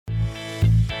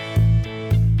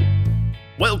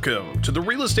Welcome to the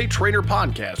Real Estate Trainer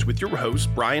Podcast with your host,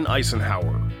 Brian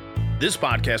Eisenhower. This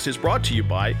podcast is brought to you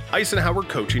by Eisenhower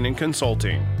Coaching and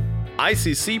Consulting.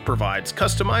 ICC provides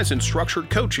customized and structured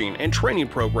coaching and training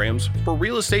programs for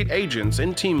real estate agents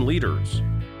and team leaders,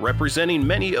 representing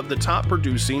many of the top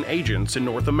producing agents in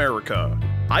North America.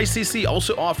 ICC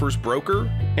also offers broker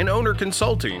and owner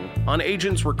consulting on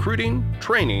agents' recruiting,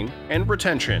 training, and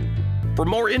retention. For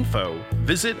more info,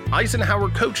 visit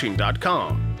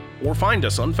eisenhowercoaching.com or find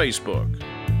us on Facebook.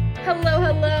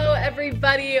 Hello,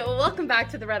 everybody. Welcome back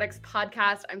to the Red X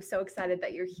podcast. I'm so excited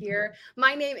that you're here.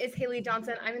 My name is Haley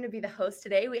Johnson. I'm going to be the host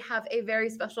today. We have a very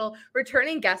special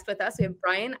returning guest with us. We have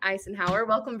Brian Eisenhower.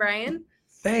 Welcome, Brian.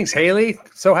 Thanks, Haley.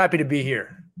 So happy to be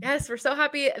here. Yes, we're so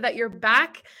happy that you're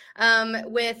back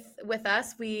with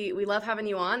us. We love having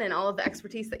you on and all of the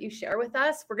expertise that you share with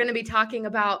us. We're going to be talking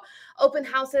about open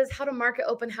houses, how to market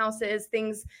open houses,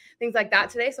 things like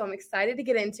that today. So I'm excited to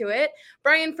get into it.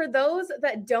 Brian, for those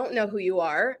that don't know who you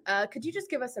are, could you just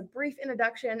give us a brief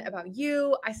introduction about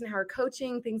you, Eisenhower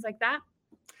Coaching, things like that?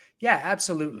 Yeah,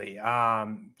 absolutely.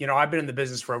 I've been in the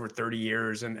business for over 30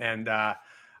 years and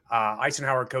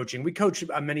Eisenhower Coaching, we coach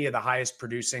many of the highest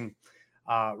producing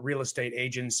real estate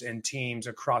agents and teams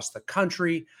across the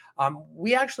country.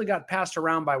 We actually got passed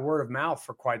around by word of mouth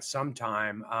for quite some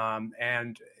time.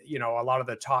 And a lot of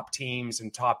the top teams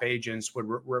and top agents would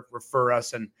refer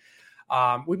us, and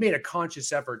we made a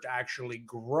conscious effort to actually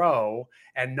grow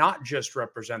and not just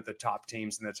represent the top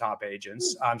teams and the top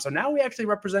agents. So now we actually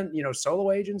represent,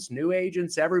 solo agents, new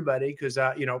agents, everybody, because,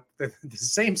 the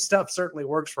same stuff certainly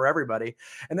works for everybody.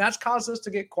 And that's caused us to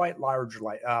get quite large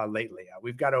lately.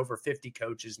 We've got over 50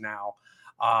 coaches now,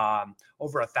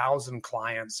 over 1,000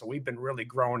 clients. So we've been really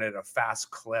growing at a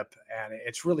fast clip, and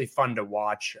it's really fun to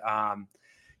watch.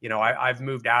 I've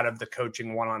moved out of the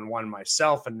coaching one-on-one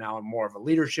myself, and now I'm more of a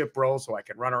leadership role, so I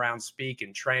can run around, speak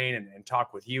and train and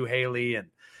talk with you, Haley,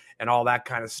 and all that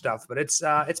kind of stuff. But it's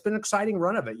been an exciting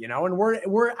run of it, and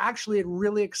we're actually at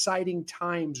really exciting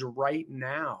times right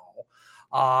now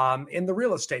in the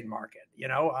real estate market.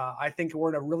 I think we're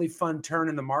in a really fun turn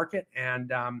in the market,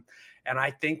 and I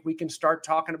think we can start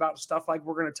talking about stuff like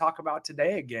we're going to talk about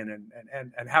today again,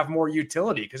 and have more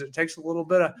utility, because it takes a little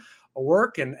bit of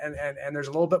work and there's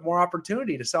a little bit more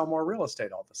opportunity to sell more real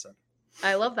estate all of a sudden.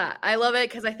 I love that. I love it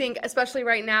because I think, especially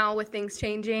right now with things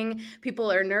changing, people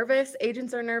are nervous.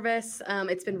 Agents are nervous.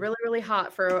 It's been really, really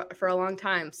hot for a long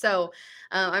time. So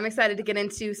I'm excited to get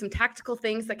into some tactical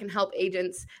things that can help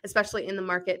agents, especially in the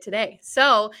market today.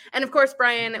 So, and of course,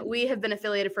 Brian, we have been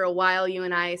affiliated for a while, you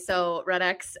and I, so Red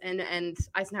X and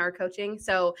Eisenhower Coaching.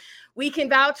 So we can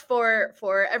vouch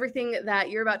for everything that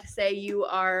you're about to say. You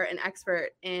are an expert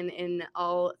in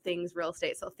all things real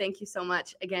estate. So thank you so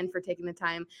much again for taking the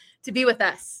time to be with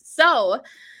us. So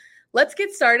let's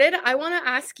get started. I want to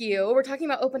ask you, we're talking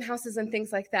about open houses and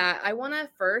things like that. I want to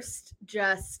first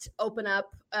just open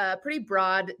up a pretty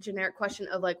broad generic question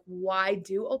of why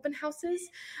do open houses?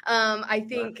 I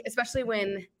think especially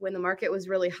when the market was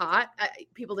really hot,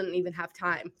 people didn't even have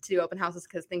time to do open houses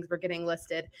because things were getting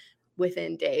listed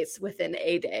within days, within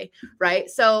a day, right?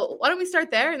 So why don't we start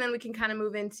there, and then we can kind of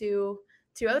move into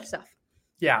other stuff.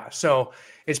 Yeah. So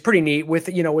it's pretty neat with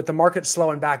the market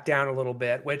slowing back down a little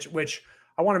bit, which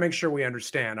I want to make sure we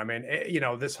understand. I mean,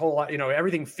 this whole,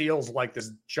 everything feels like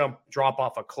this drop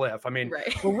off a cliff. I mean,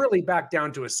 right. We're really back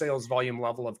down to a sales volume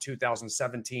level of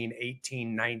 2017,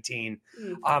 18, 19,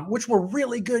 which were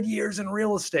really good years in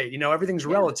real estate. Everything's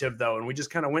relative though. And we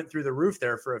just kind of went through the roof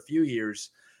there for a few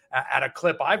years at a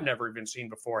clip I've never even seen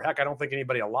before. Heck, I don't think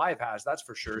anybody alive has, that's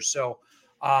for sure. So,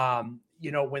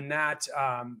 when that,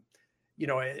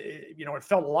 it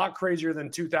felt a lot crazier than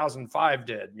 2005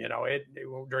 did,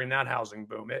 during that housing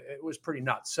boom. It was pretty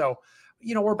nuts. So,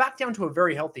 we're back down to a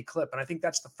very healthy clip. And I think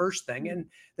that's the first thing. And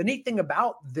the neat thing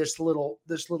about this little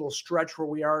stretch where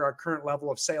we are at our current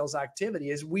level of sales activity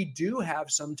is we do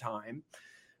have some time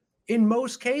in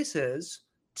most cases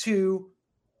to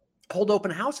hold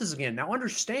open houses again. Now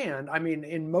understand, I mean,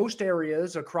 in most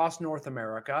areas across North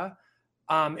America,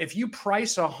 if you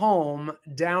price a home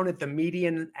down at the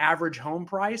median average home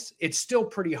price, it's still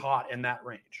pretty hot in that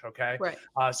range. Okay. Right.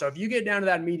 So if you get down to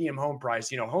that medium home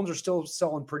price, homes are still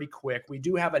selling pretty quick. We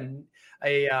do have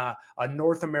a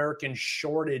North American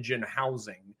shortage in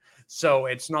housing. So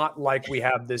it's not like we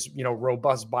have this,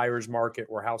 robust buyer's market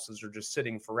where houses are just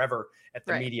sitting forever at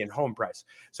the median home price.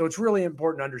 So it's really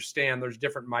important to understand there's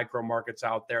different micro markets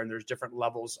out there, and there's different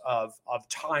levels of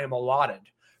time allotted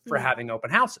for having open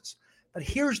houses. But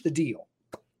here's the deal.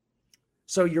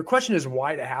 So your question is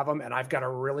why to have them, and I've got a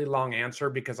really long answer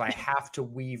because I have to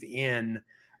weave in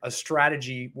a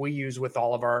strategy we use with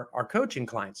all of our coaching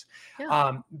clients.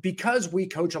 Yeah. Because we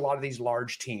coach a lot of these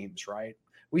large teams, right?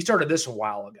 We started this a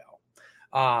while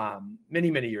ago,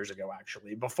 many years ago,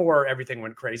 actually, before everything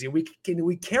went crazy.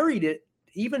 We carried it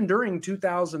even during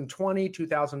 2020,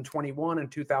 2021, and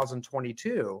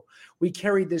 2022. We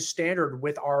carried this standard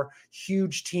with our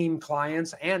huge team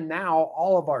clients, and now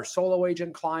all of our solo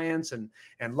agent clients and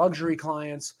luxury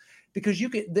clients, because you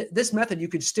could this method you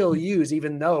could still use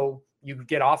even though you could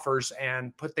get offers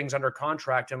and put things under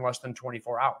contract in less than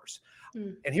 24 hours.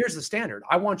 And here's the standard.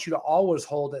 I want you to always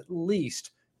hold at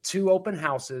least 2 open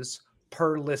houses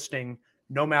per listing,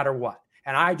 no matter what.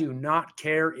 And I do not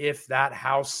care if that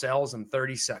house sells in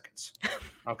 30 seconds.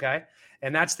 Okay.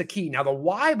 And that's the key. Now, the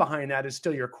why behind that is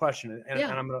still your question. And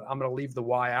I'm going to leave the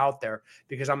why out there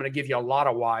because I'm going to give you a lot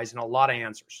of whys and a lot of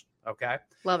answers. Okay.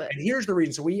 Love it. And here's the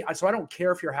reason. So I don't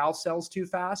care if your house sells too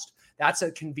fast. That's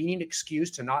a convenient excuse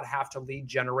to not have to lead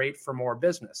generate for more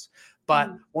business.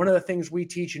 But one of the things we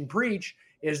teach and preach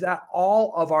is that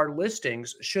all of our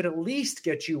listings should at least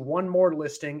get you 1 more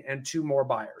listing and 2 more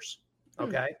buyers.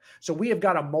 Okay. So we have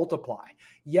got to multiply.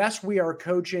 Yes, we are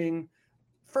coaching.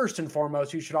 First and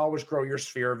foremost, you should always grow your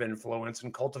sphere of influence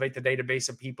and cultivate the database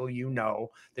of people you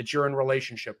know that you're in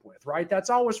relationship with, right? That's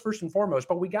always first and foremost,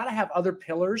 but we got to have other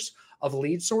pillars of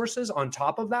lead sources on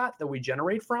top of that we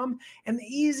generate from. And the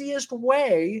easiest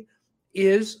way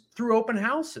is through open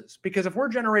houses, because if we're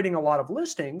generating a lot of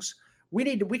listings, we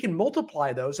can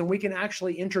multiply those and we can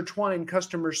actually intertwine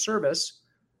customer service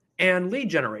and lead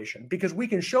generation, because we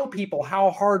can show people how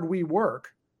hard we work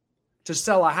to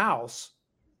sell a house.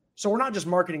 So we're not just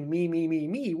marketing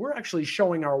me. We're actually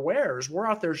showing our wares. We're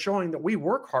out there showing that we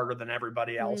work harder than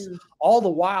everybody else, all the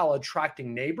while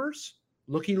attracting neighbors,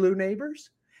 looky-loo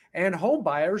neighbors, and home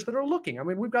buyers that are looking. I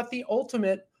mean, we've got the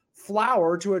ultimate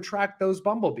flower to attract those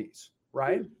bumblebees,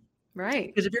 right? Right.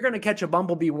 Because if you're going to catch a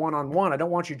bumblebee one-on-one, I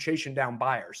don't want you chasing down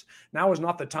buyers. Now is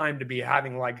not the time to be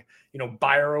having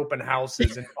buyer open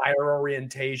houses and buyer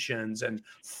orientations and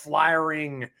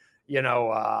flyering,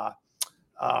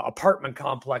 apartment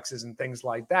complexes and things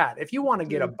like that. If you want to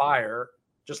get a buyer,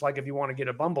 just like if you want to get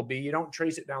a bumblebee, you don't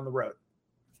trace it down the road.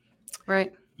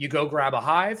 Right. You go grab a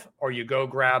hive or you go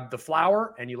grab the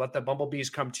flower and you let the bumblebees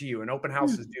come to you. And open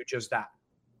houses do just that.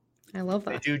 I love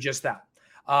that. They do just that.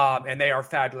 And they are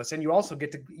fabulous. And you also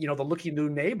get to, the looky-loo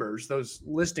neighbors, those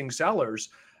listing sellers.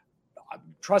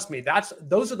 Trust me,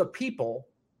 those are the people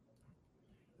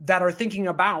that are thinking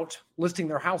about listing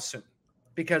their house soon.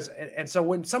 And so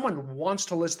when someone wants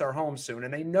to list their home soon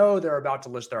and they know they're about to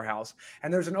list their house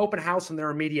and there's an open house in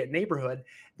their immediate neighborhood,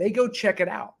 they go check it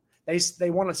out. They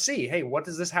want to see, hey, what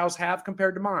does this house have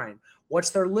compared to mine?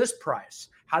 What's their list price?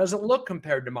 How does it look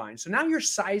compared to mine? So now you're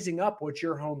sizing up what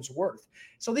your home's worth.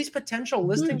 So these potential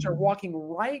listings are walking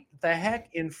right the heck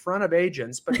in front of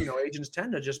agents, but agents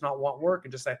tend to just not want work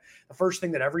and just say the first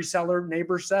thing that every seller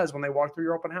neighbor says when they walk through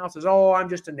your open house is, oh, I'm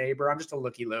just a neighbor. I'm just a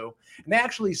looky-loo. And they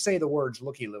actually say the words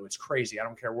looky-loo. It's crazy. I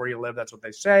don't care where you live. That's what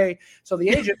they say. So the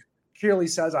agent clearly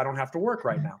says, I don't have to work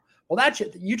right now. Well,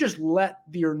 you just let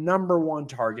your number one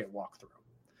target walk through.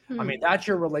 I mean, that's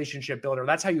your relationship builder.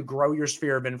 That's how you grow your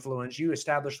sphere of influence. You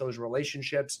establish those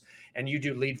relationships and you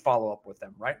do lead follow-up with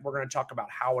them, right? We're going to talk about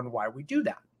how and why we do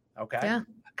that, okay? Yeah.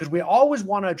 Because we always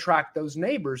want to attract those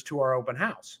neighbors to our open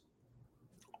house.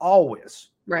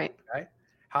 Always. Right. Okay?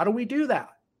 How do we do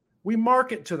that? We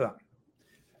market to them.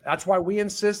 That's why we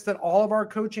insist that all of our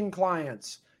coaching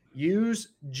clients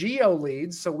use geo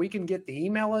leads so we can get the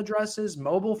email addresses,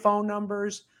 mobile phone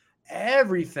numbers,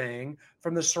 everything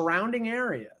from the surrounding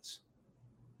areas.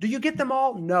 Do you get them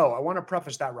all? No, I want to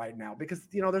preface that right now because,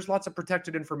 there's lots of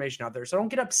protected information out there. So don't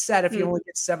get upset if you only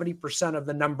get 70% of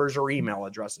the numbers or email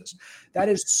addresses. That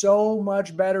is so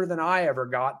much better than I ever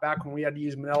got back when we had to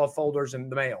use manila folders in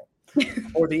the mail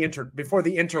or before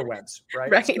the interwebs,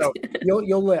 right? Right. So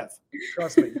you'll live.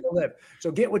 Trust me, you'll live.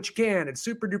 So get what you can. It's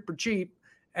super duper cheap.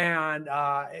 And,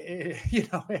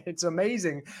 it's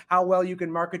amazing how well you can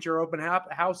market your open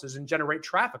houses and generate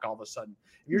traffic all of a sudden.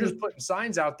 If you're just putting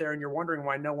signs out there and you're wondering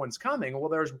why no one's coming. Well,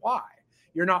 there's why.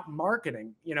 You're not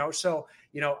marketing, So,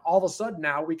 all of a sudden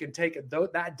now we can take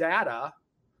that data,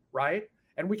 right?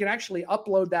 And we can actually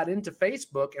upload that into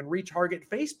Facebook and retarget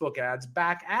Facebook ads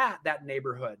back at that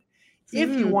neighborhood. If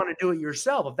you want to do it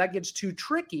yourself, if that gets too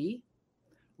tricky,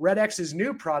 RedX's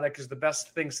new product is the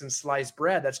best thing since sliced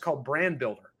bread. That's called Brand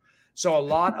Builder. So a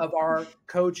lot of our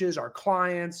coaches, our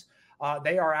clients,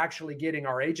 they are actually getting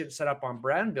our agents set up on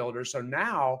Brand Builder. So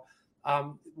now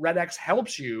RedX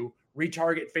helps you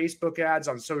retarget Facebook ads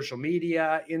on social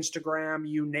media, Instagram,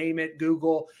 you name it,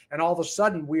 Google, and all of a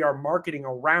sudden we are marketing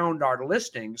around our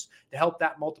listings to help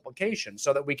that multiplication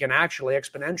so that we can actually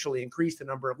exponentially increase the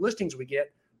number of listings we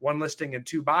get, 1 listing and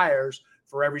 2 buyers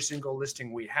for every single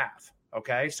listing we have.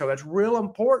 Okay. So that's real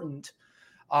important.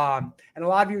 And a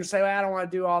lot of you say, well, I don't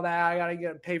want to do all that. I got to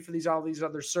get paid for all these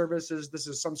other services. This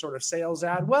is some sort of sales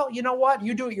ad. Well, you know what?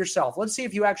 You do it yourself. Let's see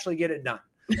if you actually get it done.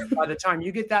 By the time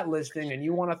you get that listing and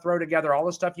you want to throw together all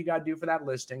the stuff you got to do for that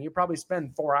listing, you probably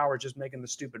spend 4 hours just making the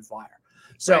stupid flyer.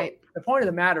 So The point of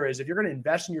the matter is, if you're going to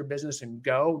invest in your business and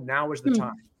go, now is the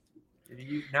time.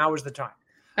 Now is the time.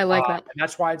 I like that. And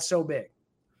that's why it's so big.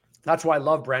 That's why I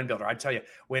love Brand Builder. I tell you,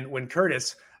 when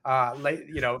Curtis,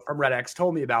 from Red X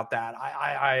told me about that,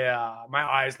 I my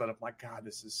eyes lit up like, God,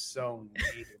 this is so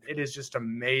needed. It is just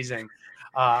amazing.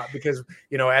 Because,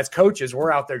 as coaches,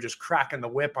 we're out there just cracking the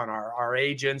whip on our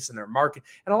agents and their market.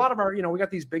 And a lot of our, we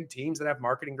got these big teams that have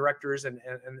marketing directors and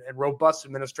robust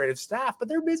administrative staff, but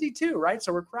they're busy too, right?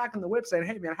 So we're cracking the whip saying,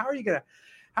 hey, man, how are you going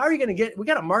to get, we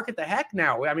got to market the heck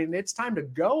now. I mean, it's time to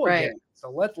go again. So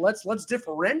let's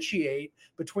differentiate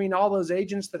between all those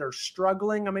agents that are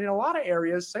struggling. I mean, in a lot of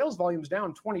areas, sales volume's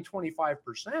down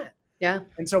 20-25%. Yeah.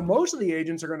 And so most of the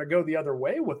agents are going to go the other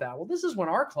way with that. Well, this is when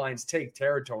our clients take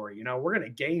territory. We're going to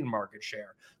gain market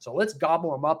share. So let's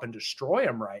gobble them up and destroy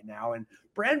them right now. And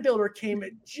Brand Builder came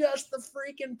at just the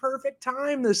freaking perfect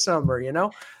time this summer,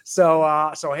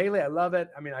 So Haley, I love it.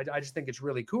 I mean, I just think it's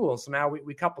really cool. So now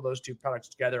we couple those 2 products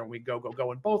together and we go.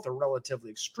 And both are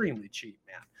relatively extremely cheap,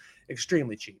 man.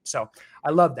 Extremely cheap. So I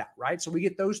love that, right? So we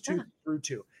get those 2 through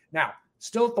 2. Now,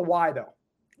 still at the why though.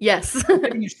 Yes. I'm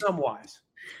giving you some whys.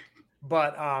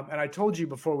 But, and I told you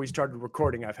before we started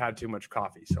recording, I've had too much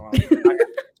coffee. So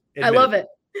I love it.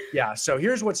 Yeah. So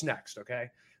here's what's next. Okay.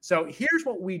 So here's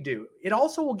what we do. It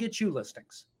also will get you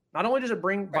listings. Not only does it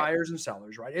bring buyers and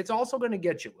sellers, right? It's also going to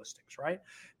get you listings, right?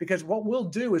 Because what we'll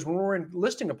do is when we're in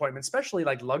listing appointments, especially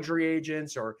like luxury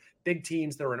agents or big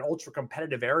teams that are in ultra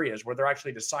competitive areas where they're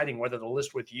actually deciding whether to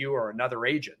list with you or another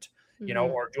agent,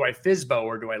 or do I FSBO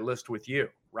or do I list with you,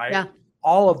 right? Yeah.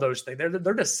 All of those things,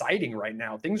 they're deciding right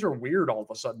now. Things are weird all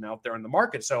of a sudden out there in the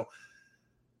market. So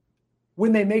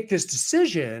when they make this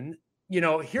decision,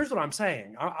 here's what I'm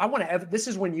saying. I want to, this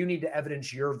is when you need to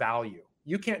evidence your value.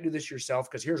 You can't do this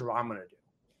yourself because here's what I'm going to do.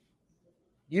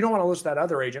 You don't want to list that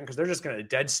other agent because they're just going to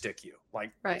dead stick you,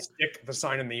 stick the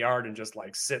sign in the yard and just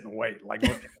sit and wait, like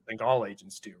I think all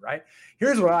agents do, right?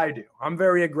 Here's what I do. I'm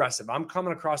very aggressive. I'm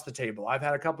coming across the table. I've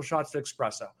had a couple shots of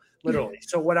espresso, literally.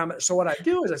 So what I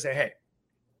do is I say, hey,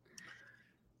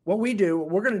 what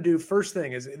we're going to do first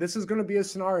thing is this is going to be a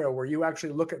scenario where you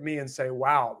actually look at me and say,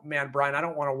 wow, man, Brian, I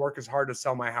don't want to work as hard to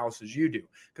sell my house as you do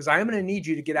because I am going to need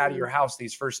you to get out of your house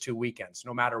these first 2 weekends,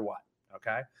 no matter what.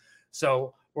 Okay.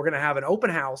 So we're going to have an open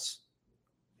house.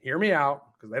 Hear me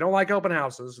out because they don't like open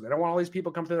houses. They don't want all these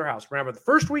people come to their house. We're going to have the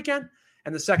first weekend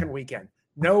and the second weekend,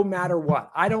 no matter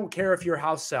what. I don't care if your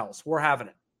house sells. We're having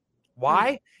it.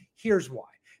 Why? Here's why.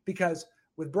 Because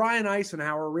with Brian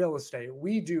Icenhower Real Estate,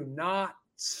 we do not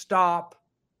stop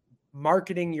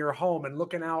marketing your home and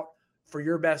looking out for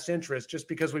your best interest just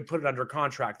because we put it under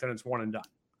contract and it's one and done.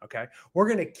 Okay. We're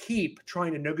going to keep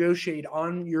trying to negotiate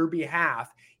on your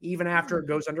behalf even after it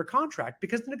goes under contract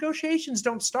because the negotiations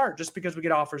don't start just because we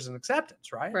get offers and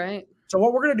acceptance, right? Right. So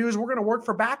what we're going to do is we're going to work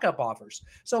for backup offers.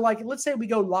 So let's say we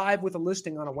go live with a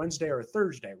listing on a Wednesday or a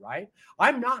Thursday, right?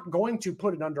 I'm not going to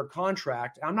put it under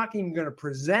contract. I'm not even going to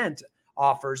present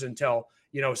offers until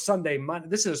Sunday, Monday.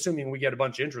 This is assuming we get a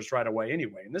bunch of interest right away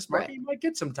anyway. In this market, you might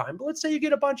get some time, but let's say you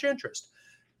get a bunch of interest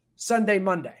Sunday,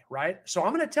 Monday, right? So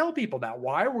I'm going to tell people that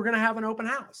why we're going to have an open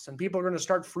house and people are going to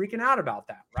start freaking out about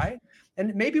that, right?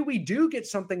 And maybe we do get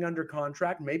something under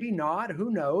contract, maybe not,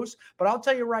 who knows? But I'll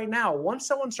tell you right now, once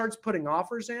someone starts putting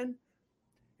offers in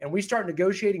and we start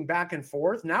negotiating back and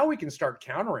forth, now we can start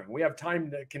countering. We have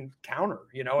time to can counter,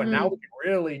 and now we can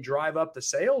really drive up the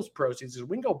sales proceeds as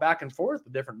we can go back and forth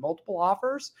with different multiple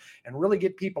offers and really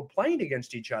get people playing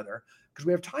against each other because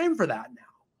we have time for that now.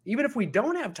 Even if we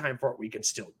don't have time for it, we can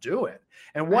still do it.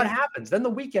 And what happens? Then the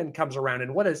weekend comes around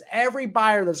and what does every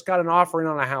buyer that's got an offer in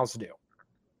on a house do?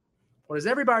 What does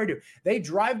everybody do? They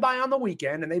drive by on the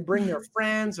weekend and they bring their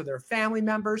friends or their family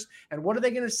members. And what are they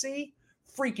going to see?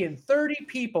 Freaking 30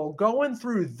 people going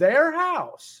through their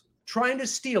house trying to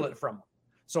steal it from them.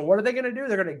 So what are they going to do?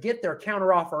 They're going to get their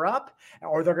counteroffer up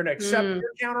or they're going to accept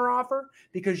your counteroffer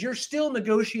because you're still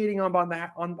negotiating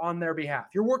on their behalf.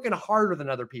 You're working harder than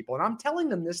other people. And I'm telling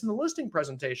them this in the listing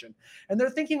presentation. And they're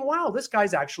thinking, wow, this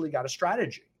guy's actually got a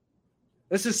strategy.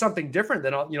 This is something different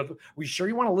than, we sure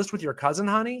you want to list with your cousin,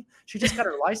 honey? She just got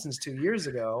her license 2 years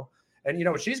ago. And you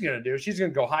know what she's going to do? She's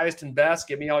going to go highest and best,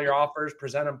 give me all your offers,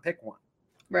 present them, pick one.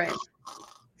 Right.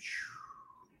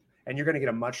 And you're going to get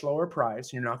a much lower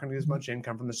price. You're not going to get as much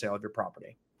income from the sale of your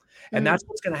property. And that's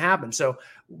what's going to happen. So,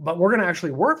 but we're going to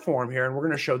actually work for them here, and we're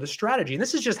going to show the strategy. And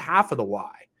this is just half of the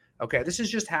why. Okay. This is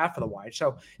just half of the why.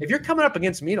 So if you're coming up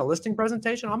against me in a listing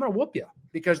presentation, I'm going to whoop you,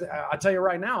 because I'll tell you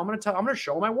right now, I'm going to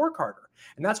show them I work harder.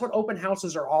 And that's what open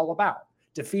houses are all about.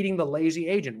 Defeating the lazy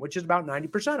agent, which is about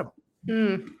 90% of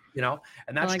them, you know,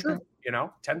 and that's true. That. You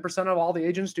know, 10% of all the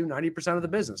agents do 90% of the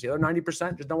business. The other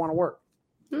 90% just don't want to work.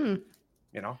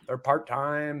 You know, they're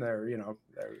part-time. They're, you know,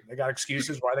 they got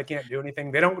excuses why they can't do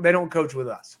anything. They don't coach with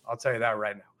us. I'll tell you that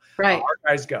right now. Right. Our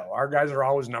guys go. Our guys are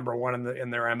always number one in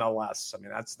their MLS. I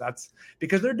mean, that's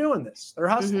because they're doing this. They're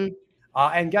hustling.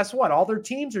 And guess what? All their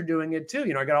teams are doing it too.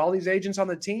 You know, I got all these agents on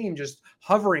the team just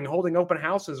hovering, holding open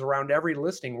houses around every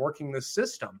listing, working this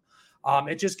system.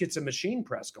 It just gets a machine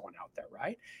press going out there,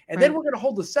 right? And then we're going to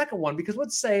hold the second one, because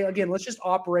let's say, again, let's just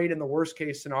operate in the worst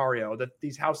case scenario that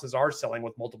these houses are selling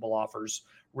with multiple offers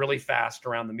really fast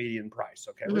around the median price.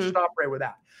 Okay, let's just operate with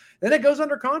that. Then it goes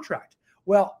under contract.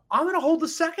 Well, I'm going to hold the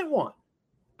second one.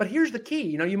 But here's the key.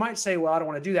 You know, you might say, well, I don't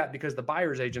want to do that because the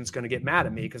buyer's agent's going to get mad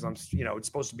at me because I'm, you know, it's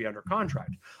supposed to be under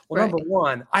contract. Well, number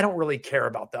one, I don't really care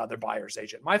about the other buyer's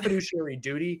agent. My fiduciary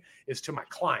duty is to my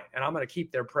client, and I'm going to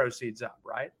keep their proceeds up,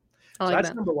 right? So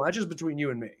that's number one. That's just between you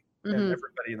and me and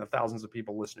everybody and the thousands of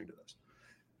people listening to this,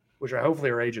 which I hopefully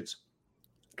are agents,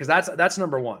 because that's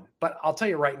number one. But I'll tell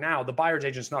you right now, the buyer's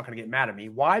agent's not going to get mad at me.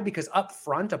 Why? Because up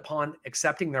front, upon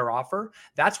accepting their offer,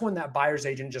 that's when that buyer's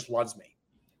agent just loves me.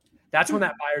 That's when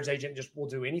that buyer's agent just will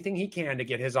do anything he can to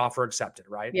get his offer accepted,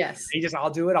 right? Yes. He just,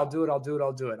 I'll do it.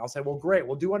 I'll say, well, great.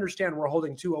 Well, do understand we're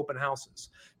holding 2 open houses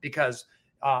because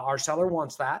our seller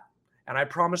wants that. And I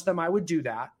promised them I would do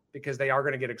that, because they are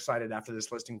going to get excited after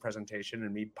this listing presentation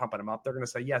and me pumping them up. They're going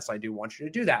to say, yes, I do want you to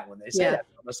do that. When they say that,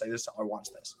 I'm going to say, this seller wants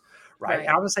this. Right. And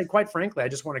I'm going to say, quite frankly, I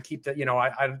just want to keep the, you know,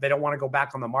 they don't want to go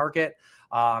back on the market.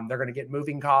 They're going to get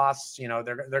moving costs. You know,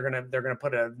 they're going to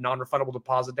put a non-refundable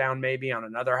deposit down maybe on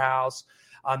another house.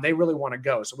 They really want to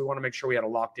go. So we want to make sure we had a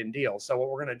locked in deal. So what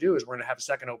we're going to do is we're going to have a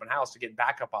second open house to get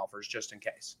backup offers just in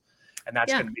case. And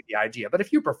that's going to be the idea. But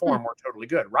if you perform, we're totally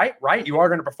good, right? Right? You are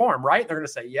going to perform, right? They're going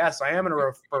to say, yes, I am going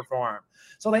to perform.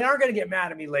 So they aren't going to get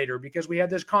mad at me later because we had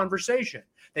this conversation.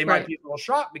 They might be a little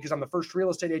shocked because I'm the first real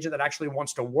estate agent that actually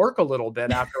wants to work a little bit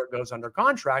after it goes under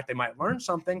contract. They might learn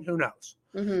something. Who knows?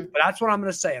 But that's what I'm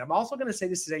going to say. And I'm also going to say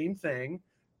the same thing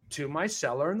to my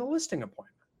seller in the listing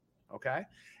appointment. Okay.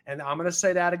 And I'm going to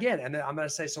say that again. And then I'm going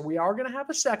to say, so we are going to have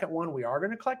a second one. We are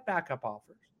going to collect backup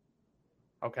offers.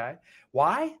 Okay.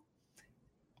 Why?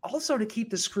 Also to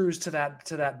keep the screws to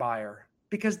that buyer,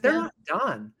 because they're not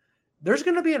done. There's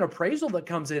going to be an appraisal that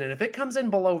comes in. And if it comes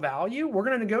in below value, we're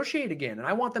going to negotiate again. And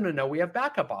I want them to know we have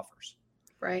backup offers.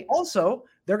 Right. Also,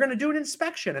 they're going to do an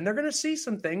inspection and they're going to see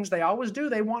some things they always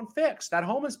do. They want fixed. That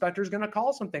home inspector is going to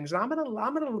call some things. And I'm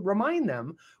going to remind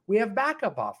them we have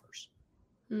backup offers.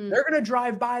 They're going to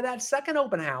drive by that second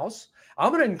open house.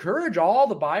 I'm going to encourage all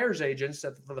the buyer's agents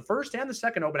for the first and the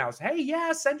second open house. Hey,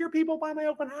 send your people by my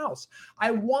open house.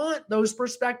 I want those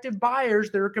prospective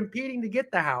buyers that are competing to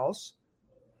get the house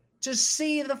to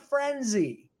see the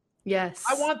frenzy. Yes.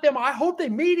 I hope they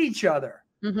meet each other.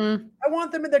 I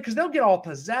want them in there because they'll get all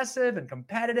possessive and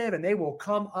competitive and they will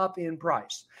come up in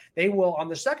price. They will, on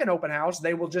the second open house,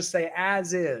 they will just say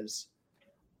as is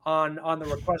on the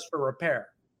request for repair.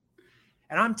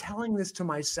 And I'm telling this to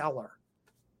my seller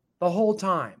the whole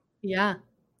time. Yeah.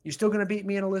 You still going to beat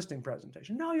me in a listing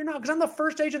presentation? No, you're not, because I'm the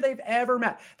first agent they've ever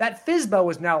met. That FSBO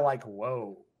is now like,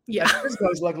 whoa. Yeah. That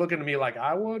FSBO is like looking at me like,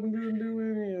 I wasn't going to do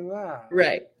any of that.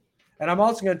 Right. And I'm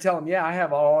also going to tell them, I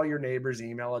have all your neighbors'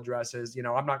 email addresses. You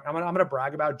know, I'm going to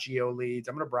brag about Geo Leads.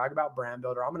 I'm going to brag about Brand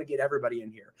Builder. I'm going to get everybody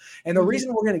in here. And the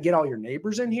reason we're going to get all your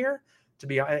neighbors in here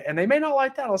and they may not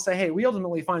like that. I'll say, hey, we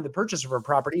ultimately find the purchaser of a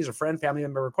property as a friend, family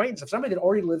member, acquaintance of somebody that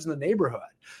already lives in the neighborhood.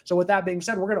 So with that being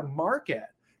said, we're going to market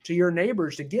to your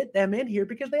neighbors to get them in here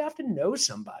because they often know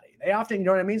somebody. They often, you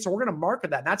know what I mean? So we're going to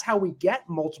market that. And that's how we get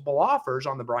multiple offers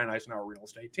on the Brian Icenhower real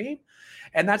estate team.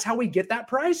 And that's how we get that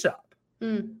price up.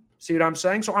 See what I'm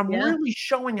saying? So I'm really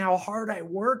showing how hard I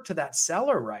work to that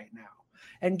seller right now.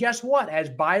 And guess what?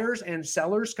 As buyers and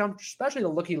sellers come, especially the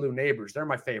looky-loo neighbors, they're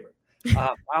my favorite.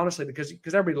 Honestly, because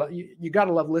everybody, you got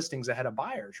to love listings ahead of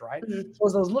buyers, right? So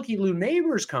as those looky-loo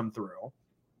neighbors come through,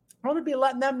 I want to be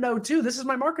letting them know too. This is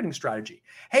my marketing strategy.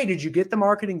 Hey, did you get the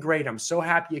marketing? Great. I'm so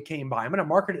happy you came by. I'm going to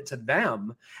market it to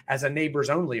them as a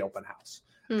neighbors only open house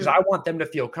because I want them to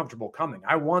feel comfortable coming.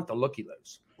 I want the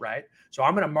looky-loos, right? So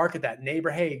I'm going to market that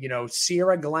neighbor. Hey,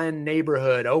 Sierra Glen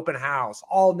neighborhood open house,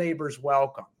 all neighbors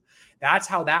welcome. That's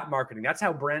how that marketing, that's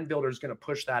how Brand Builder is going to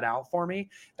push that out for me.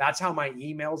 That's how my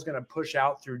email is going to push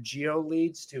out through geo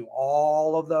leads to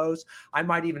all of those. I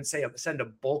might even say send a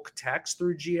bulk text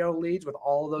through geo leads with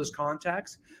all of those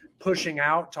contacts, pushing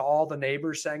out to all the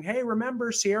neighbors saying, hey,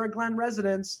 remember Sierra Glen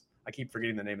residents. I keep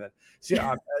forgetting the name of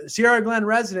that. Sierra Glen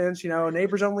residents,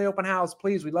 neighbors only open house.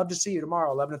 Please, we'd love to see you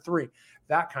tomorrow, 11 to 3,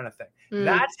 that kind of thing.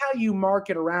 That's how you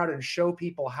market around and show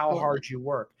people how hard you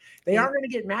work. They aren't going to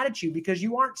get mad at you because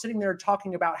you aren't sitting there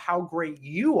talking about how great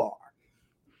you are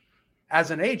as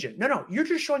an agent. No, you're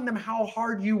just showing them how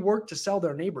hard you work to sell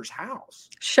their neighbor's house.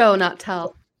 Show, not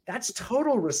tell. That's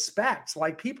total respect.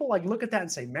 Like people look at that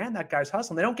and say, man, that guy's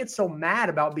hustling. They don't get so mad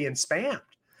about being spammed.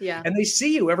 Yeah. And they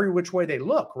see you every which way they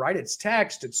look, right? It's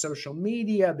text, it's social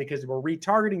media, because we're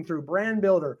retargeting through Brand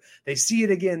Builder. They see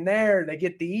it again there. They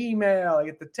get the email, they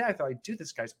get the text. They're like, dude,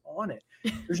 this guy's on it.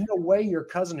 There's no way your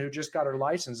cousin who just got her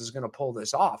license is going to pull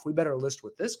this off. We better list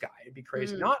with this guy. It'd be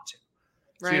crazy not to.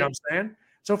 Right. So, you know what I'm saying?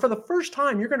 So for the first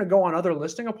time, you're going to go on other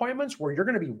listing appointments where you're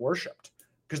going to be worshiped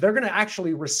because they're going to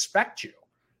actually respect you.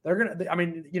 They're going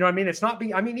to, it's not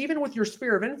even with your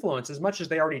sphere of influence, as much as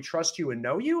they already trust you and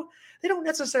know you, they don't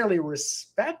necessarily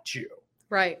respect you.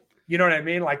 Right. You know what I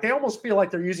mean? Like they almost feel like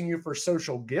they're using you for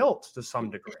social guilt to some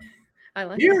degree. I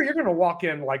like You're going to walk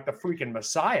in like the freaking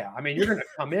Messiah. I mean, you're going to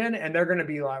come in and they're going to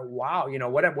be like, wow,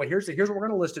 whatever. Here's what we're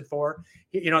going to list it for.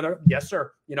 Yes,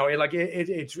 sir.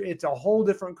 It's a whole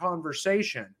different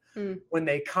conversation when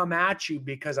they come at you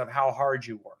because of how hard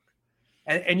you work.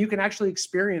 And you can actually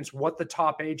experience what the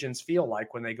top agents feel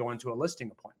like when they go into a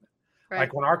listing appointment. Right.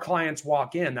 Like when our clients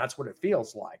walk in, that's what it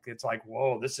feels like. It's like,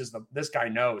 whoa, this guy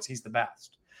knows he's the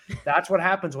best. That's what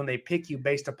happens when they pick you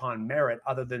based upon merit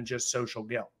other than just social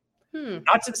guilt.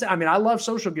 Not to say, I love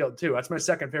social guilt too. That's my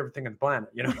second favorite thing on the planet.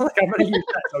 I'm going to use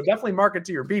that. So definitely market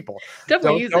to your people.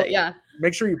 Definitely use it. Yeah.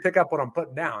 Make sure you pick up what I'm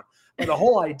putting down. But the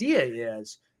whole idea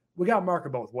is we got to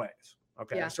market both ways.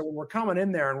 Okay. Yeah. So when we're coming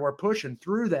in there and we're pushing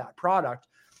through that product,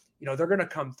 they're going to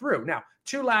come through. Now,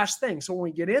 two last things. So when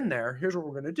we get in there, here's what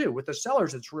we're going to do. With the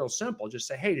sellers, it's real simple. Just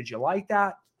say, hey, did you like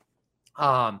that?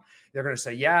 They're going to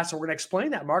say, yeah. So we're going to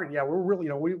explain that market. Yeah, we're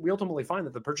really, we ultimately find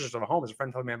that the purchase of a home is a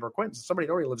friend, family member, acquaintance, somebody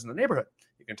that already lives in the neighborhood.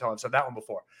 You can tell I've said that one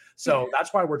before. So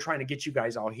that's why we're trying to get you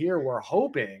guys all here. We're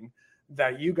hoping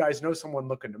that you guys know someone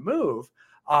looking to move.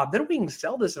 Then we can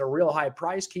sell this at a real high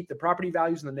price, keep the property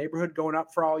values in the neighborhood going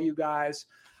up for all you guys.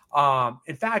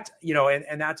 In fact,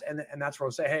 and that's where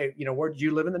I'll say, hey, where do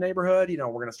you live in the neighborhood? We're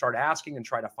going to start asking and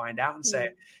try to find out and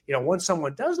say, once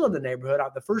someone does live in the neighborhood,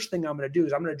 the first thing I'm going to do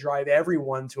is I'm going to drive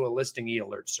everyone to a listing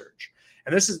e-alert search.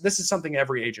 And this is something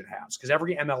every agent has because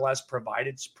every MLS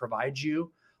provides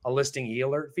you a listing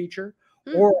e-alert feature,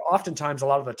 or oftentimes a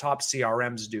lot of the top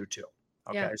CRMs do too.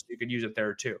 Okay. Yeah. So you could use it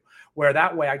there too, where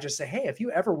that way I just say, hey, if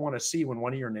you ever want to see when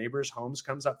one of your neighbors' homes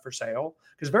comes up for sale,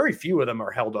 because very few of them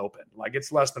are held open, like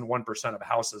it's less than 1% of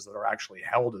houses that are actually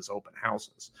held as open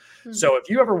houses. So if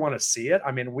you ever want to see it,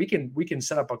 we can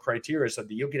set up a criteria so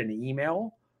that you'll get an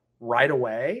email right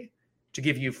away to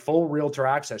give you full realtor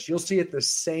access. You'll see it the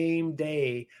same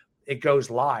day it goes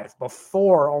live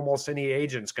before almost any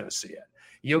agent's going to see it.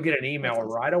 You'll get an email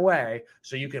right away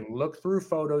so you can look through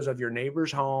photos of your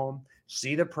neighbor's home,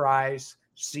 see the price,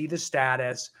 see the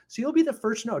status. So you'll be the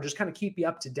first to know, just kind of keep you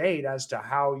up to date as to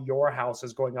how your house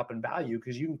is going up in value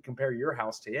because you can compare your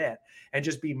house to it and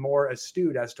just be more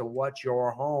astute as to what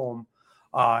your home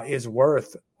is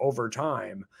worth over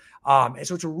time. And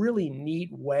so it's a really neat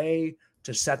way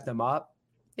to set them up.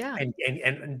 Yeah.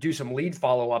 And do some lead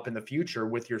follow-up in the future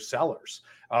with your sellers,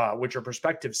 which are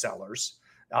prospective sellers.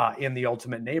 In the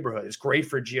ultimate neighborhood. It's great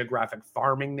for geographic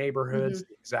farming neighborhoods,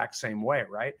 the exact same way,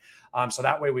 right? So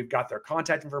that way we've got their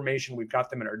contact information. We've got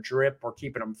them in our drip. We're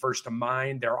keeping them first to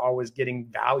mind. They're always getting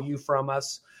value from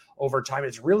us over time.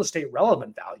 It's real estate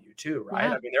relevant value too, right?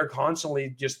 Yeah. They're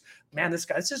constantly just, man, this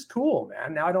is cool,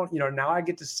 man. Now I don't, now I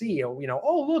get to see,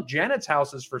 oh, look, Janet's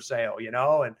house is for sale,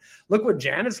 and look what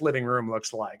Janet's living room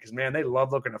looks like. Cause man, they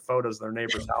love looking at photos of their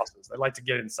neighbors' houses. They like to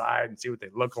get inside and see what they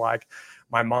look like.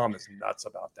 My mom is nuts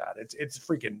about that. It's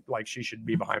freaking like she should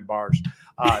be behind bars.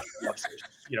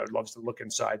 Loves to look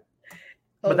inside.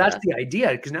 But that's the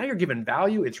idea. Cause now you're giving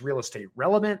value. It's real estate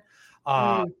relevant.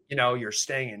 You're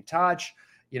staying in touch.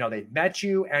 They've met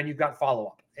you and you've got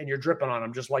follow-up and you're dripping on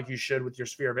them just like you should with your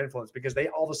sphere of influence because they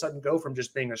all of a sudden go from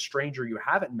just being a stranger you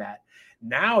haven't met.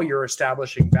 Now you're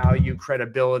establishing value,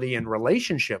 credibility, and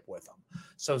relationship with them.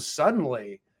 So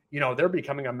suddenly they're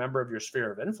becoming a member of your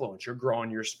sphere of influence. You're growing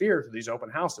your sphere through these open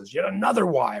houses. Yet another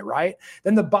why, right?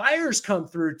 Then the buyers come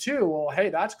through too. Well, hey,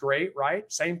 that's great, right?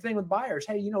 Same thing with buyers.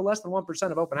 Hey, less than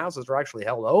 1% of open houses are actually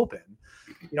held open.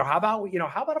 How about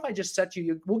if I just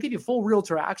we'll give you full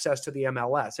realtor access to the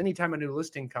MLS. Anytime a new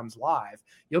listing comes live,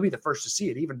 you'll be the first to see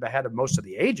it, even ahead of most of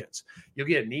the agents. You'll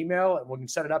get an email and we can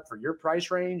set it up for your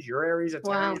price range, your areas of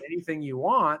town, anything you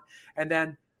want. And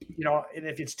then, and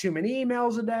if it's too many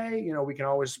emails a day, we can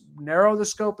always narrow the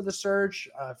scope of the search.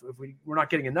 If we're not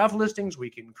getting enough listings, we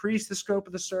can increase the scope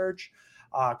of the search,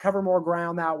 cover more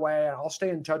ground that way. And I'll stay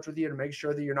in touch with you to make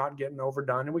sure that you're not getting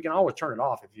overdone. And we can always turn it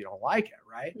off if you don't like it,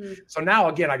 right? So now,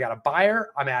 again, I got a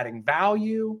buyer. I'm adding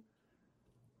value.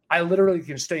 I literally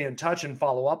can stay in touch and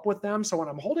follow up with them. So when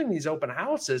I'm holding these open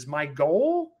houses, my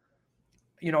goal,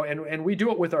 and we do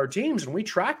it with our teams and we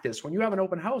track this. When you have an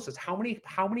open house, it's how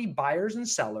many buyers and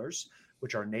sellers,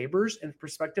 which are neighbors and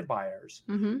prospective buyers,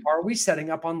 are we setting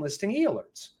up on listing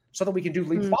alerts so that we can do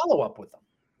lead follow-up with them.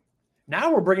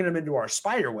 Now we're bringing them into our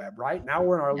spider web, right? Now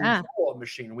we're in our lead follow-up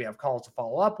machine. We have calls to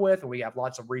follow up with, and we have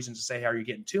lots of reasons to say, hey, are you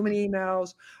getting too many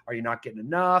emails? Are you not getting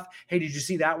enough? Hey, did you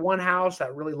see that one house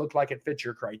that really looked like it fits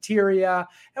your criteria?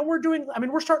 And we're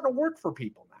starting to work for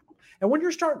people now. And when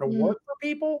you're starting to work for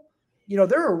people,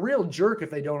 they're a real jerk if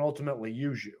they don't ultimately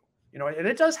use you. And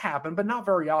it does happen, but not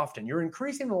very often. You're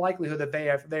increasing the likelihood that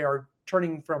they are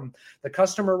turning from the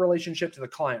customer relationship to the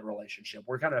client relationship.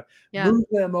 We're kind of move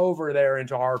them over there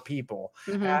into our people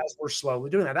as we're slowly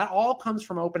doing that. That all comes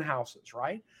from open houses,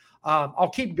 right? I'll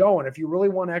keep going. If you really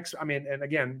want and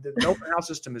again, the open house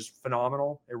system is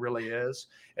phenomenal. It really is.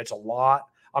 It's a lot.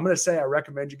 I'm going to say I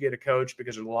recommend you get a coach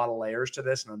because there's a lot of layers to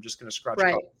this, and I'm just going to scratch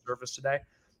the surface today.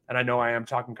 And I know I am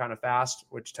talking kind of fast,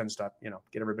 which tends to,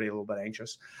 get everybody a little bit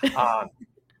anxious.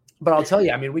 But I'll tell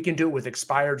you, we can do it with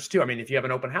expireds too. If you have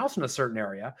an open house in a certain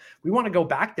area, we want to go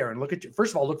back there and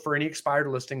first of all, look for any expired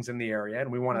listings in the area. And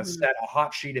we want to set a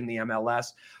hot sheet in the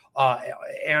MLS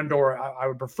or I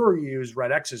would prefer you use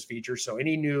RedX's feature. So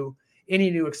any new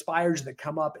expireds that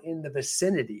come up in the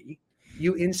vicinity,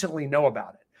 you instantly know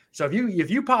about it. So if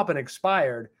you pop an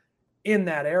expired in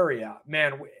that area,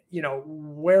 man,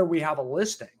 where we have a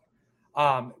listing,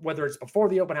 whether it's before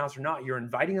the open house or not, you're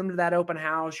inviting them to that open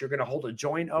house. You're going to hold a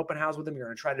joint open house with them. You're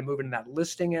going to try to move into that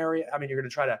listing area. You're going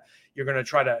to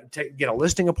try to get a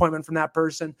listing appointment from that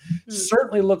person.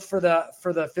 Certainly look for the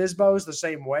FSBOs the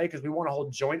same way, because we want to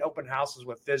hold joint open houses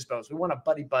with FSBOs. We want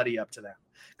to buddy up to them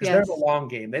because they're the long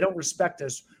game. They don't respect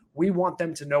us. We want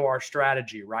them to know our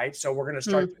strategy, right? So we're going to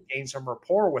start to gain some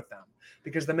rapport with them,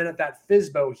 because the minute that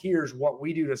FSBO hears what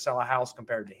we do to sell a house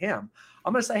compared to him,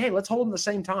 I'm going to say, hey, let's hold them the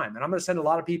same time. And I'm going to send a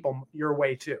lot of people your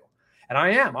way too. And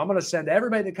I'm going to send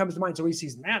everybody that comes to mind. So he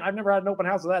sees, man, I've never had an open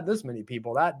house that had this many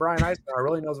people. That Brian Eisenhower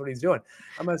really knows what he's doing.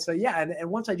 I'm going to say, yeah. And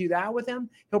once I do that with him,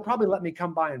 he'll probably let me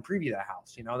come by and preview that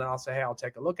house. Then I'll say, hey, I'll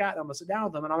take a look at it. I'm going to sit down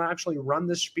with them and I'm actually run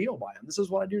this spiel by him. This is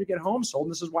what I do to get homes sold.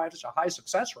 And this is why I have such a high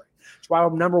success rate. It's why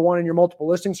I'm number one in your multiple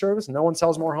listing service, and no one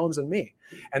sells more homes than me.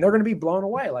 And they're going to be blown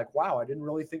away. Like, wow, I didn't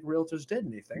really think realtors did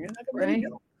anything. And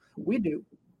we do.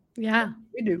 Yeah,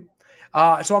 we do.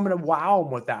 So I'm going to wow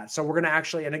them with that. So we're going to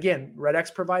actually, and again,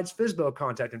 RedX provides FSBO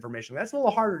contact information. That's a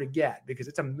little harder to get because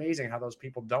it's amazing how those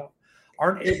people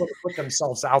aren't able to put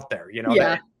themselves out there.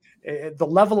 The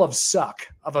level of suck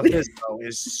of a FSBO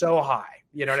is so high.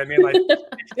 You know what I mean? Like, they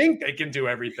think they can do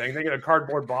everything. They get a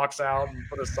cardboard box out and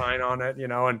put a sign on it,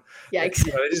 and they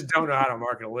just don't know how to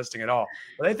market a listing at all.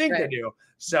 But they think they do.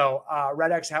 So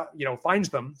RedX, finds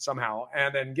them somehow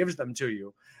and then gives them to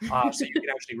you. So you can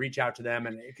actually reach out to them.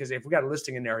 And because if we got a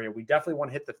listing in an area, we definitely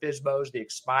want to hit the FSBOs, the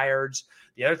expireds.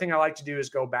 The other thing I like to do is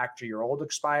go back to your old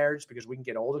expireds, because we can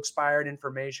get old expired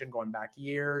information going back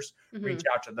years, reach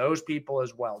out to those people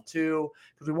as well too,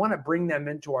 because we want to bring them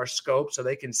into our scope so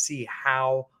they can see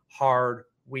how hard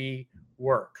we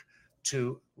work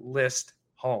to list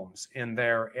homes in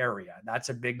their area. That's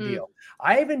a big deal.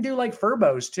 I even do like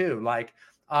FRBOs too. Like,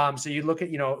 so you look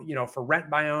at, for rent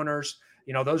by owners,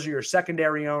 those are your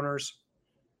secondary owners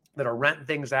that are renting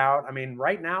things out.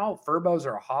 Right now, FRBOs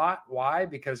are hot. Why?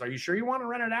 Because are you sure you want to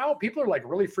rent it out? People are like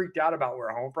really freaked out about where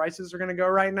home prices are going to go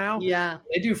right now. Yeah.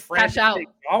 They do frantic things.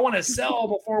 I want to sell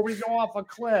before we go off a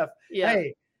cliff. Yeah.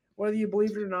 Hey, Whether you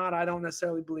believe it or not, I don't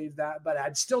necessarily believe that, but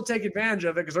I'd still take advantage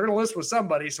of it because they're going to list with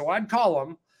somebody. So I'd call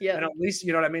them. Yeah. And at least,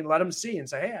 you know what I mean? Let them see and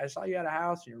say, hey, I saw you had a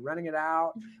house and you're renting it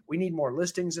out. We need more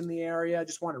listings in the area.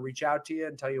 Just want to reach out to you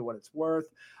and tell you what it's worth.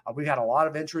 We've had a lot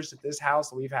of interest at this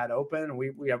house that we've had open, and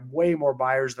we have way more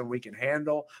buyers than we can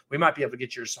handle. We might be able to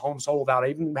get your home sold without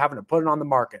even having to put it on the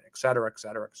market, et cetera, et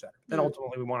cetera, et cetera. Then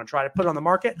ultimately we want to try to put it on the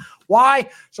market. Why?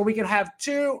 So we can have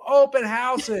 2 open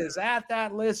houses at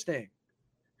that listing.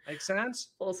 Make sense?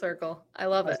 Full circle. I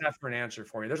love it. That's for an answer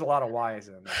for you. There's a lot of whys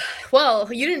in there.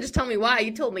 Well, you didn't just tell me why.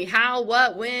 You told me how,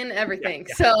 what, when, everything.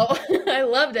 Yeah. So I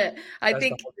loved it. I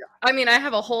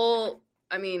have a whole,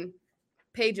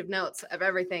 page of notes of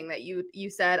everything that you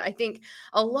said. I think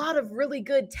a lot of really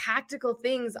good tactical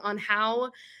things on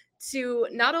how to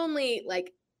not only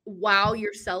like wow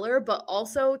your seller, but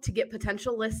also to get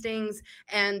potential listings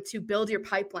and to build your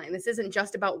pipeline. This isn't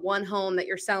just about one home that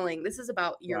you're selling. This is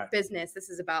about your business. This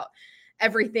is about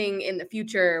everything in the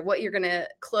future, what you're going to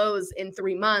close in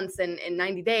 3 months and in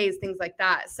 90 days, things like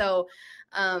that. So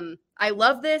I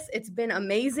love this. It's been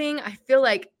amazing. I feel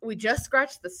like we just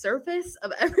scratched the surface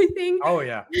of everything. Oh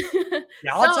yeah.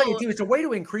 Yeah. I'll tell you too, it's a way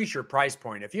to increase your price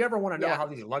point. If you ever want to know how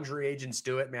these luxury agents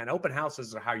do it, man, open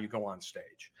houses are how you go on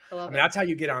stage. That's how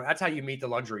you get on. That's how you meet the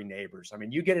luxury neighbors.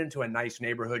 You get into a nice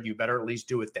neighborhood, you better at least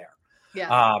do it there.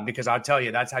 Yeah. Because I'll tell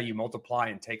you, that's how you multiply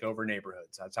and take over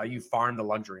neighborhoods. That's how you farm the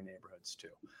luxury neighborhoods too.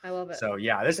 I love it. So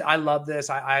yeah, I love this.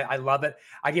 I love it.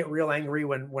 I get real angry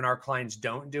when our clients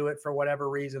don't do it for whatever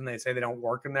reason. They say they don't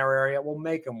work in their area. We'll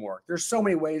make them work. There's so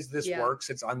many ways this works.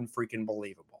 It's unfreaking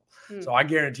believable. So I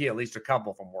guarantee at least a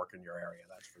couple of them work in your area.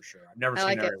 That's for sure. I've never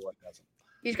seen an area where it doesn't.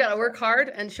 You just got to work hard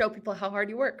and show people how hard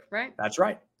you work, right? That's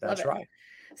right. That's right.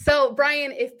 So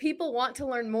Brian, if people want to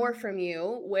learn more from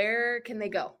you, where can they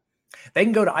go? They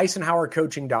can go to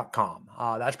eisenhowercoaching.com.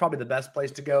 That's probably the best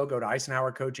place to go. Go to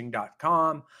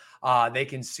eisenhowercoaching.com. They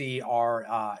can see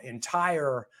our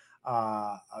entire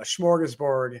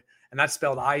smorgasbord, and that's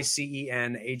spelled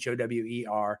ICENHOWER,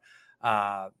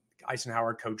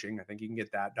 Eisenhower Coaching. I think you can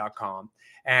get that.com.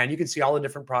 And you can see all the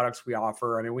different products we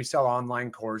offer. We sell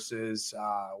online courses.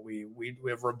 We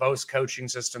have robust coaching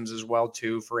systems as well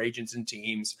too for agents and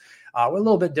teams. We're a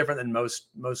little bit different than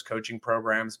most coaching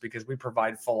programs because we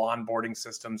provide full onboarding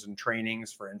systems and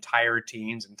trainings for entire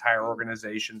teams, entire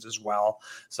organizations as well.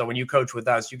 So when you coach with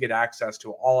us, you get access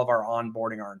to all of our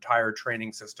onboarding, our entire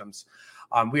training systems.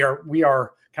 We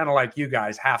are kind of like you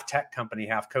guys, half tech company,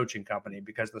 half coaching company,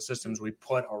 because the systems we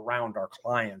put around our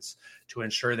clients to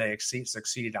ensure they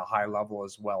succeed at a high level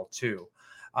as well too.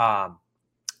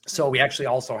 So we actually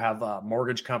also have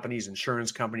mortgage companies,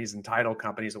 insurance companies, and title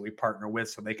companies that we partner with,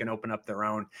 so they can open up their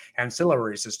own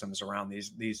ancillary systems around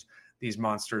these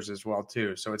monsters as well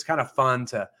too. So it's kind of fun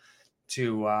to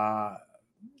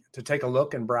take a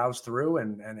look and browse through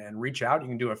and reach out. You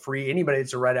can do a free, anybody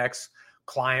that's a RedX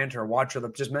client or watcher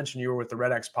that just mentioned you were with the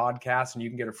RedX podcast, and you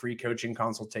can get a free coaching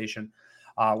consultation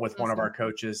with one of our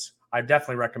coaches. I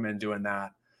definitely recommend doing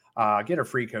that. Get a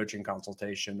free coaching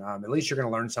consultation. At least you're going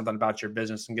to learn something about your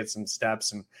business and get some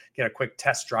steps and get a quick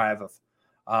test drive of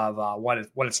what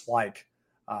it's like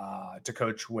to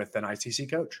coach with an ICC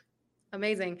coach.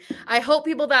 Amazing. I hope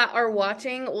people that are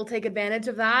watching will take advantage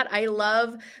of that. I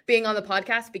love being on the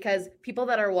podcast because people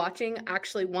that are watching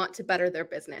actually want to better their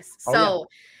business.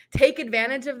 Take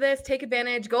advantage of this. Take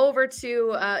advantage. Go over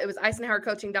to, it was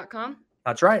eisenhowercoaching.com.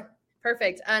 That's right.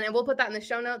 Perfect. And we'll put that in the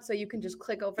show notes so you can just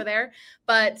click over there.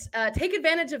 But take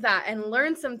advantage of that and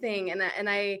learn something. And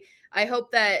I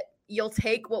hope that you'll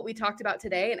take what we talked about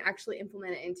today and actually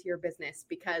implement it into your business,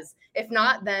 because if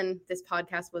not, then this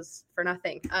podcast was for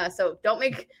nothing. So don't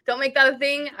make that a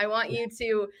thing. I want you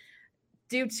to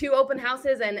do 2 open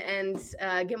houses and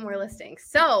get more listings.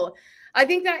 So I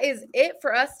think that is it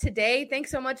for us today.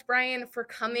 Thanks so much, Brian, for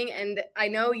coming. And I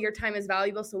know your time is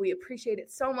valuable, so we appreciate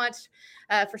it so much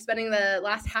for spending the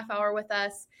last half hour with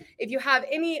us. If you have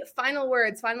any final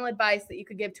words, final advice that you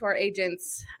could give to our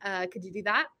agents, could you do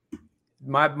that?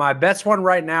 My best one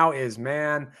right now is,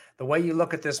 man, the way you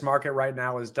look at this market right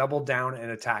now is double down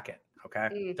and attack it.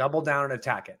 Okay. Double down and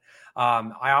attack it.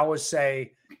 I always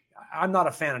say, I'm not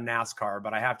a fan of NASCAR,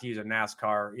 but I have to use a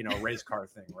NASCAR, race car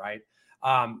thing, right?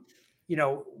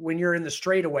 When you're in the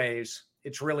straightaways,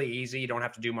 it's really easy. You don't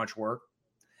have to do much work.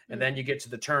 And then you get to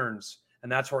the turns,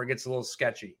 and that's where it gets a little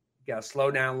sketchy. You got to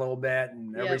slow down a little bit,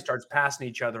 and everybody starts passing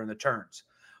each other in the turns.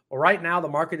 Well, right now the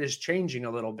market is changing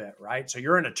a little bit, right? So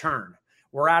you're in a turn.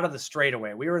 We're out of the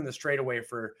straightaway. We were in the straightaway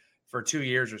for 2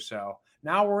 years or so.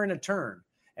 Now we're in a turn,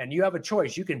 and you have a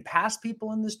choice. You can pass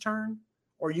people in this turn,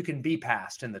 or you can be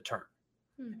passed in the turn.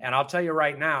 And I'll tell you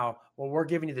right now, what we're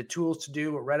giving you the tools to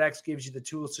do, what Red X gives you the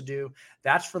tools to do,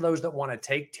 that's for those that want to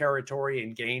take territory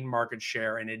and gain market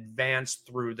share and advance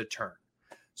through the turn.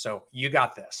 So you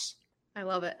got this. I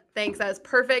love it. Thanks. That was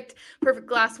perfect. Perfect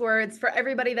last words for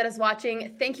everybody that is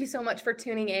watching. Thank you so much for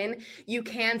tuning in. You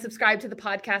can subscribe to the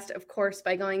podcast, of course,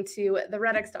 by going to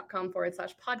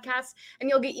theredx.com/podcast, and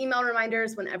you'll get email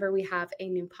reminders whenever we have a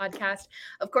new podcast.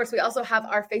 Of course, we also have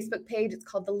our Facebook page. It's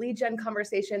called the Lead Gen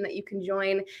Conversation that you can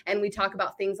join. And we talk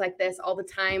about things like this all the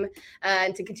time,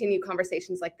 and to continue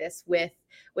conversations like this with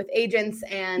agents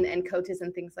and coaches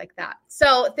and things like that.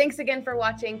 So thanks again for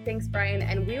watching. Thanks, Brian.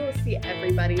 And we will see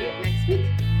everybody next week.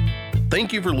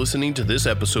 Thank you for listening to this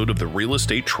episode of the Real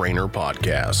Estate Trainer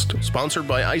Podcast, sponsored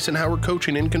by Eisenhower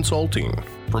Coaching and Consulting.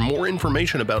 For more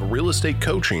information about real estate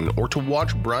coaching or to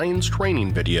watch Brian's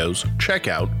training videos, check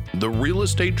out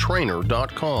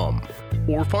therealestatetrainer.com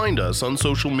or find us on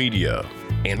social media.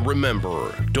 And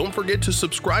remember, don't forget to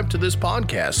subscribe to this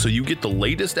podcast so you get the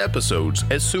latest episodes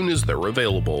as soon as they're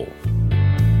available.